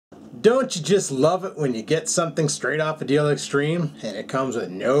Don't you just love it when you get something straight off a Deal Extreme and it comes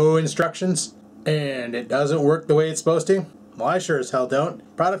with no instructions and it doesn't work the way it's supposed to? Well, I sure as hell don't.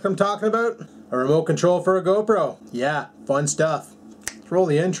 Product I'm talking about? A remote control for a GoPro. Yeah, fun stuff. Let's roll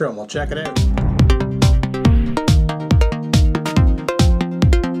the intro and we'll check it out.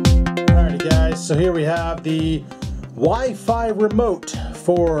 Alrighty guys, so here we have the Wi-Fi remote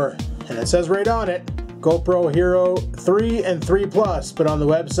for, and it says right on it, GoPro Hero 3 and 3 Plus, but on the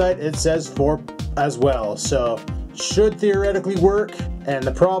website it says 4 as well, so should theoretically work. And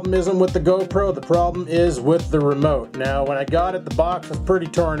the problem isn't with the GoPro, the problem is with the remote. Now when I got it, the box was pretty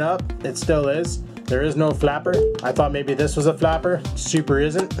torn up. It still is. There is no flapper. I thought maybe this was a flapper. Super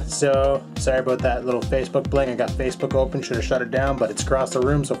isn't. So sorry about that little Facebook bling. I got Facebook open, should have shut it down, but it's across the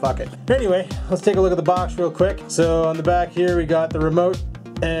room, so fuck it. Anyway, let's take a look at the box real quick. So on the back here we got the remote,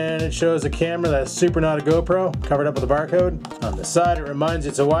 and it shows a camera that's super not a GoPro, covered up with a barcode. On the side it reminds you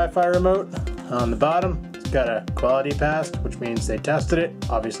it's a Wi-Fi remote. On the bottom it's got a quality pass, which means they tested it.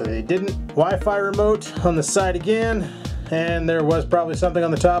 Obviously they didn't. Wi-Fi remote on the side again, and there was probably something on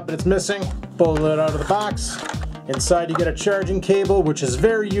the top but it's missing. Pull it out of the box. Inside you get a charging cable, which is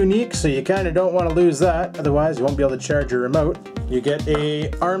very unique, so you kind of don't want to lose that, otherwise you won't be able to charge your remote. You get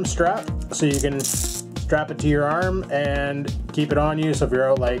a arm strap, so you can strap it to your arm and keep it on you, so if you're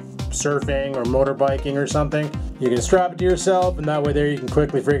out like surfing or motorbiking or something, you can strap it to yourself, and that way there you can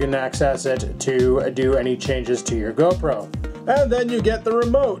quickly freaking access it to do any changes to your GoPro. And then you get the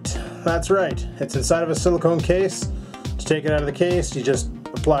remote. That's right, it's inside of a silicone case. To take it out of the case, you just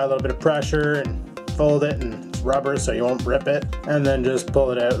apply a little bit of pressure and fold it, and it's rubber so you won't rip it, and then just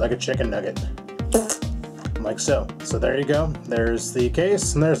pull it out like a chicken nugget. Like so. So there you go. There's the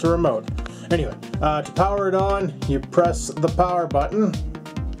case and there's the remote. Anyway, to power it on, you press the power button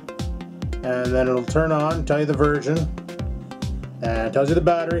and then it'll turn on, tell you the version, and it tells you the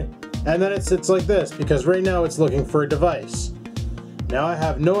battery, and then it sits like this because right now it's looking for a device. Now I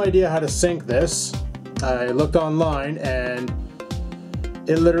have no idea how to sync this. I looked online and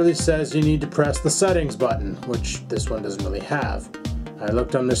it literally says you need to press the settings button, which this one doesn't really have. I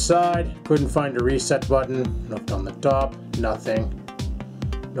looked on this side, couldn't find a reset button. Looked on the top, nothing.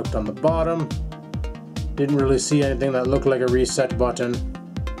 Looked on the bottom, didn't really see anything that looked like a reset button.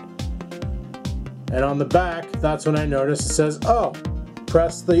 And on the back, that's when I noticed it says, oh,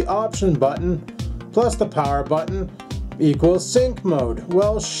 press the option button plus the power button equals sync mode.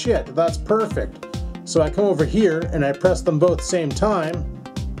 Well shit, that's perfect. So I come over here and I press them both same time,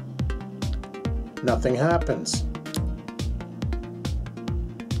 nothing happens.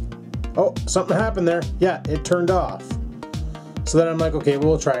 Oh, something happened there. Yeah, it turned off. So then I'm like, okay, well,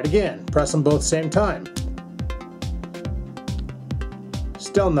 we'll try it again. Press them both same time.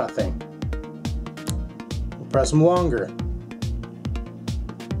 Still nothing. We'll press them longer.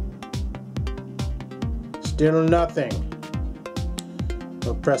 Still nothing.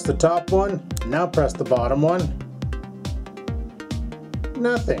 We'll press the top one. Now press the bottom one.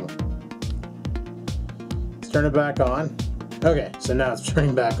 Nothing. Let's turn it back on. Okay, so now it's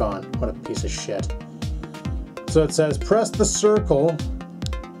turning back on. What a piece of shit. So it says press the circle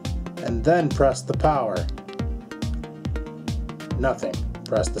and then press the power. Nothing.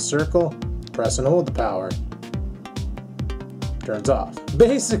 Press the circle, press and hold the power. Turns off.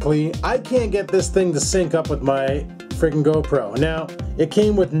 Basically, I can't get this thing to sync up with my freaking GoPro. Now, it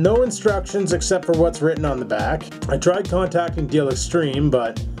came with no instructions except for what's written on the back. I tried contacting Deal Extreme,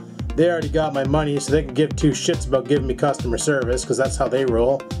 but they already got my money, so they can give two shits about giving me customer service, because that's how they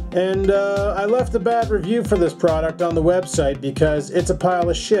roll. And I left a bad review for this product on the website because it's a pile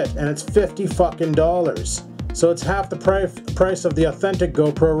of shit, and it's $50 fucking. So it's half the price of the authentic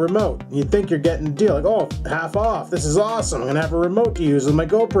GoPro remote. You'd think you're getting a deal, like, oh, half off, this is awesome, I'm gonna have a remote to use with my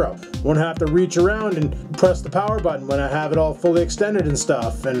GoPro. Won't have to reach around and press the power button when I have it all fully extended and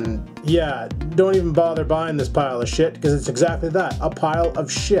stuff. And yeah, don't even bother buying this pile of shit, because it's exactly that, a pile of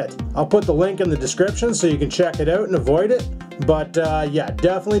shit. I'll put the link in the description so you can check it out and avoid it. But yeah,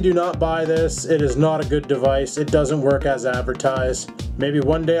 definitely do not buy this. It is not a good device. It doesn't work as advertised. Maybe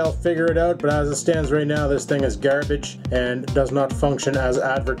one day I'll figure it out, but as it stands right now, this thing is garbage and does not function as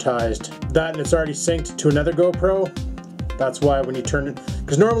advertised. That, and it's already synced to another GoPro. That's why when you turn it,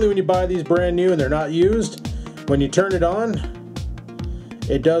 because normally when you buy these brand new and they're not used, when you turn it on,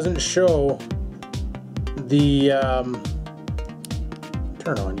 it doesn't show the,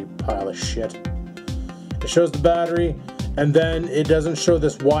 turn on, you pile of shit. It shows the battery, and then it doesn't show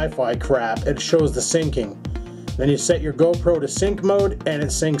this Wi-Fi crap, it shows the syncing. Then you set your GoPro to sync mode and it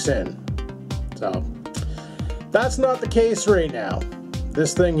syncs in. So, that's not the case right now.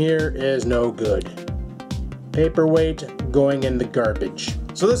 This thing here is no good. Paperweight going in the garbage.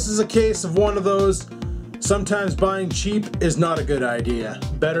 So this is a case of one of those, sometimes buying cheap is not a good idea.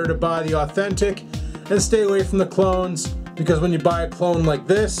 Better to buy the authentic and stay away from the clones, because when you buy a clone like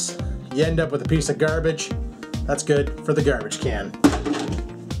this, you end up with a piece of garbage. That's good for the garbage can.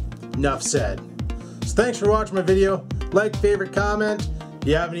 Enough said. So thanks for watching my video. Like, favorite, comment. If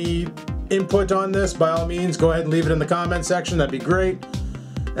you have any input on this, by all means, go ahead and leave it in the comment section. That'd be great.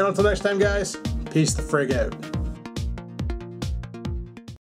 And until next time, guys, peace the frig out.